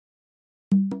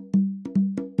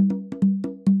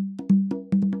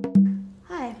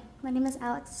my name is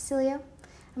Cecilio.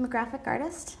 I'm a graphic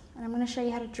artist, and I'm going to show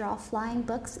you how to draw flying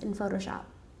books in Photoshop.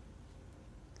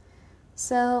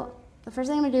 So the first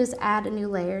thing I'm going to do is add a new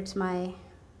layer to my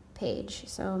page.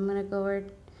 So I'm going to go over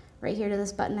right here to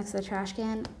this button next to the trash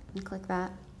can and click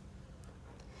that.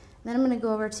 Then I'm going to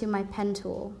go over to my pen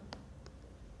tool.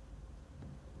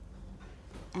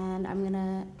 And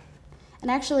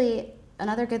actually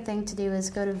another good thing to do is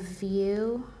go to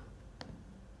View,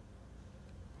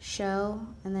 Show,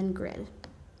 and then Grid.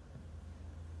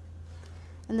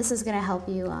 And this is going to help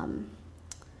you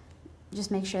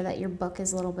just make sure that your book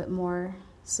is a little bit more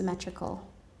symmetrical.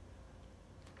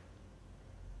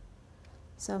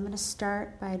 So I'm going to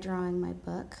start by drawing my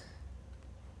book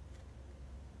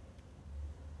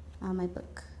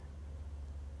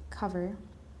cover.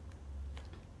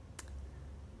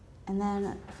 And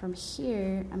then from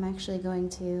here, I'm actually going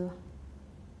to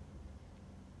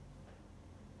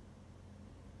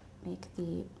make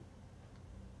the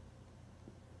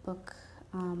book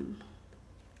I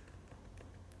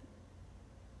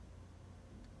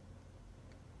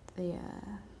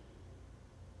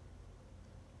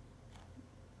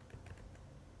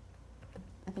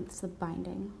think it's the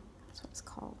binding, that's what it's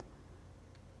called.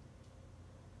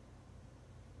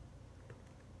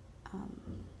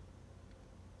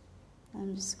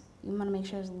 You want to make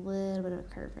sure there's a little bit of a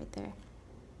curve right there.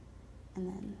 And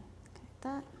then like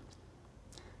that.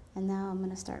 And now I'm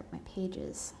going to start my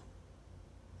pages.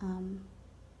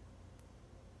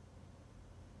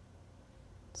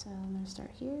 So I'm going to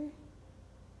start here.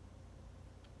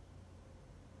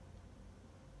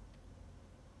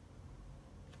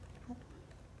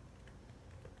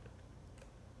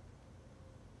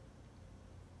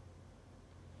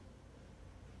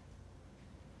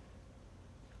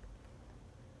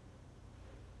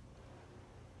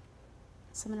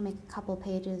 So I'm going to make a couple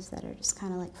pages that are just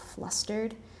kind of like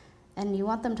flustered, and you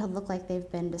want them to look like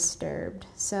they've been disturbed.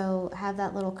 So have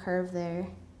that little curve there,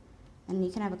 and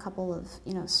you can have a couple of,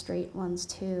 straight ones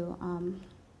too. Like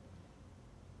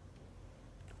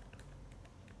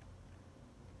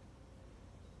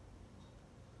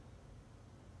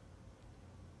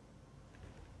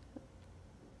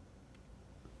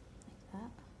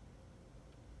that.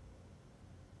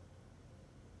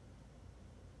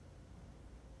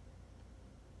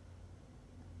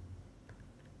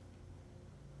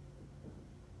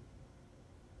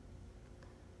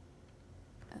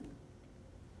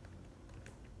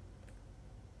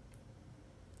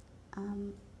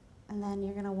 And then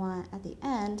you're going to want, at the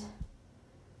end,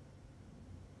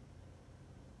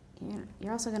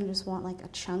 you're also going to just want like a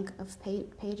chunk of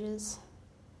pages.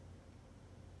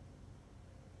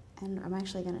 And I'm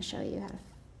actually going to show you how to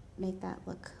make that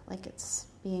look like it's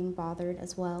being bothered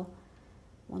as well.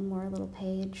 One more little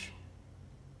page.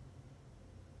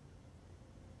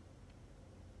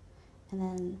 And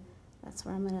then that's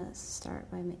where I'm going to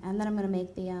start by, and then I'm going to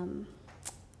make the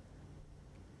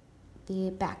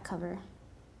back cover.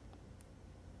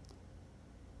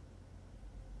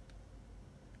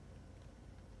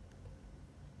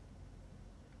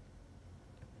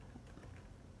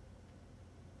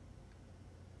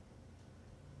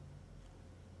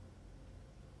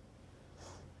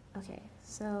 Okay,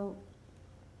 so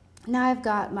now I've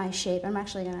got my shape. I'm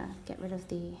actually going to get rid of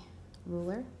the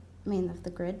of the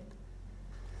grid.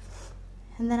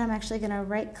 And then I'm actually going to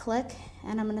right click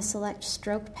and I'm going to select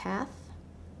stroke path.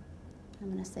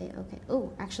 I'm going to say okay.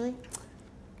 Oh, actually,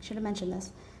 I should have mentioned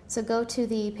this. So go to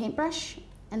the paintbrush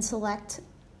and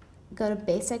go to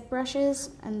basic brushes,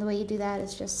 and the way you do that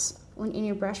is just in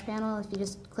your brush panel, if you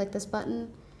just click this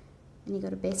button and you go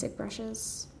to basic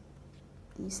brushes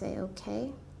and you say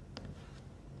okay.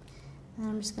 And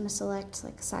I'm just going to select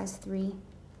like size 3.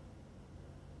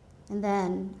 And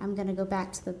then I'm going to go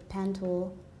back to the pen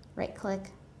tool, right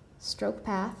click, stroke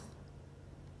path,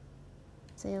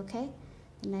 say okay.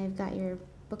 And now you've got your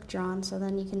book drawn, so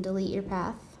then you can delete your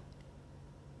path.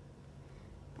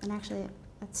 And actually,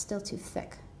 that's still too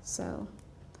thick, so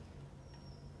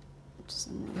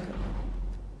I'm going to go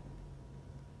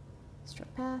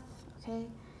stroke path, okay. All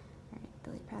right,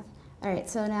 delete path. All right,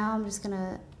 so now I'm just going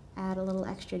to add a little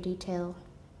extra detail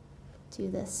to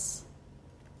this.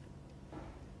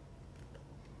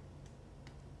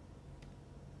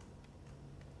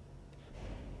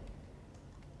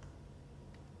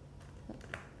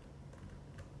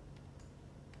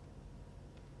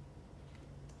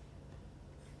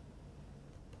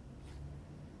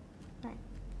 All right,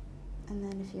 and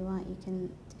then if you want, you can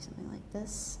do something like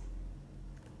this.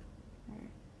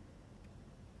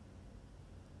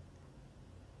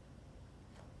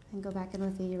 And go back in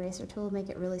with the eraser tool, make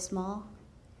it really small.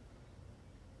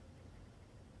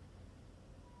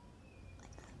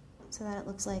 Like that. so that it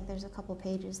looks like there's a couple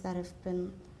pages that have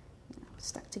been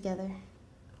stuck together.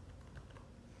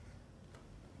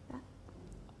 Like that.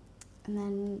 And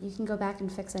then you can go back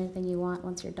and fix anything you want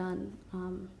once you're done,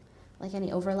 like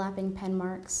any overlapping pen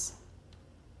marks,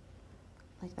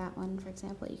 like that one, for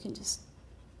example. You can just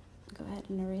go ahead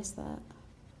and erase that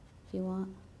if you want.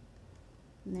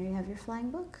 And there you have your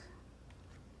flying book.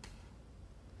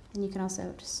 And you can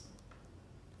also just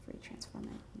free transform it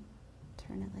and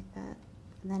turn it like that.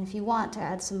 And then if you want to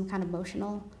add some kind of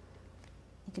motional,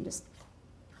 you can just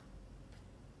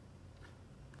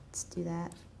do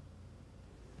that.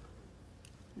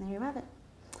 And there you have it.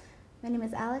 My name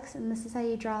is Alex, and this is how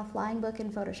you draw a flying book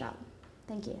in Photoshop.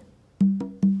 Thank you.